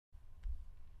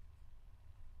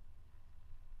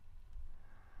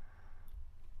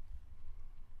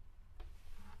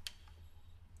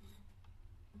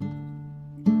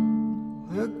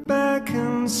look back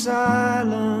in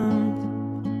silence,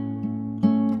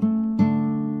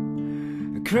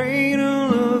 a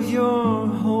cradle of your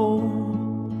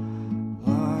whole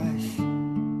life,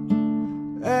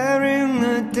 there in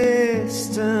the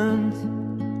distance,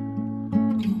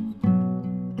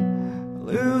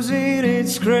 losing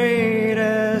its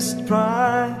greatest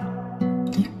pride.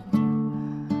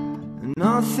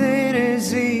 Nothing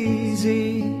is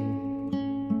easy,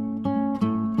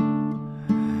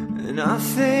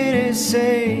 nothing is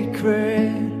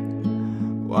sacred.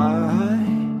 Why?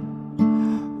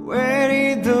 Where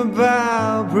did the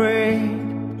bow break?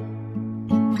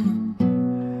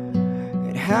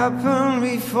 It happened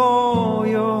before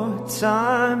your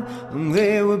time, and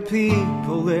there were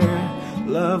people there,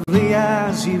 lovely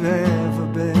as you've ever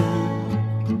been.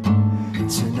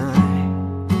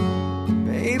 Tonight,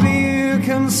 baby, you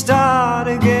can start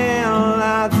again,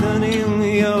 laughing in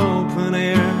the open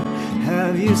air.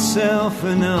 Have yourself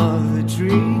another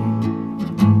dream.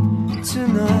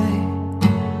 Tonight,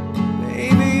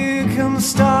 baby, you can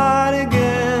start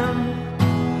again.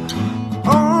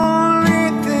 Only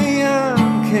the young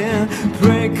can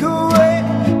break away,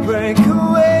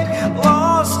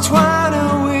 lost twine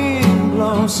and wind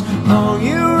blows on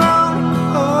your own.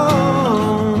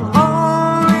 Oh,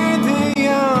 only the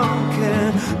young can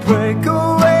break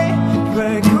away,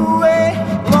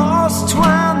 lost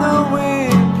twine the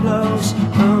wind blows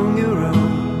on your own.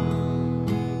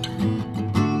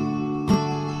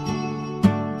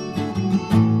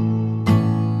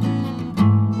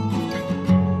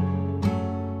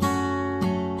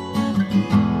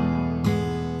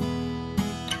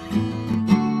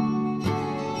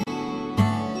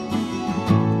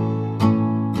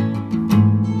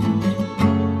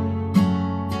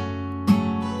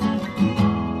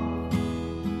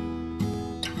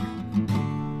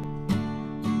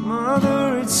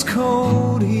 Mother, it's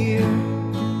cold here.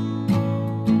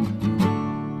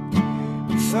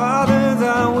 Father,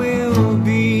 thy will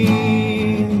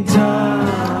be done.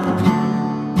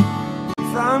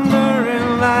 Thunder and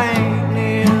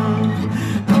lightning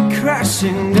are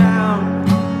crashing down.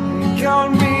 You got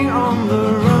me on the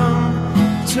run,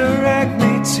 direct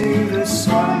me to the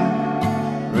sun.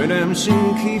 Redemption,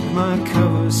 keep my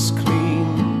covers clean.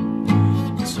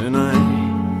 Tonight,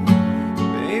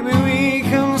 baby, we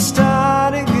can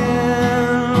start again.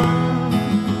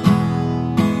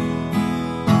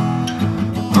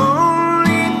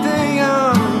 Only the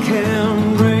young can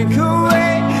break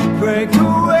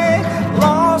away,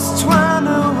 lost twine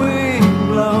the wind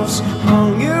blows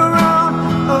on your own.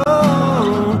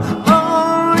 Oh,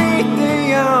 only the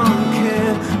young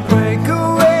can break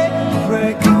away,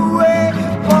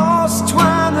 lost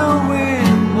twine the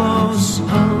wind blows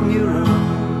on your own.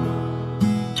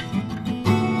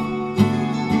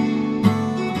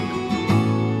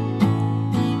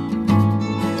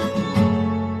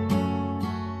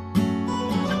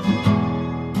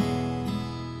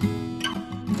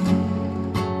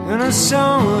 And the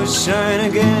sun will shine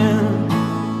again,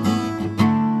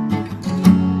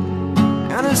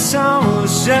 and the sun will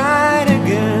shine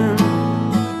again.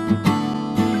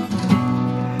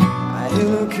 Are you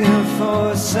looking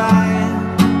for a sign?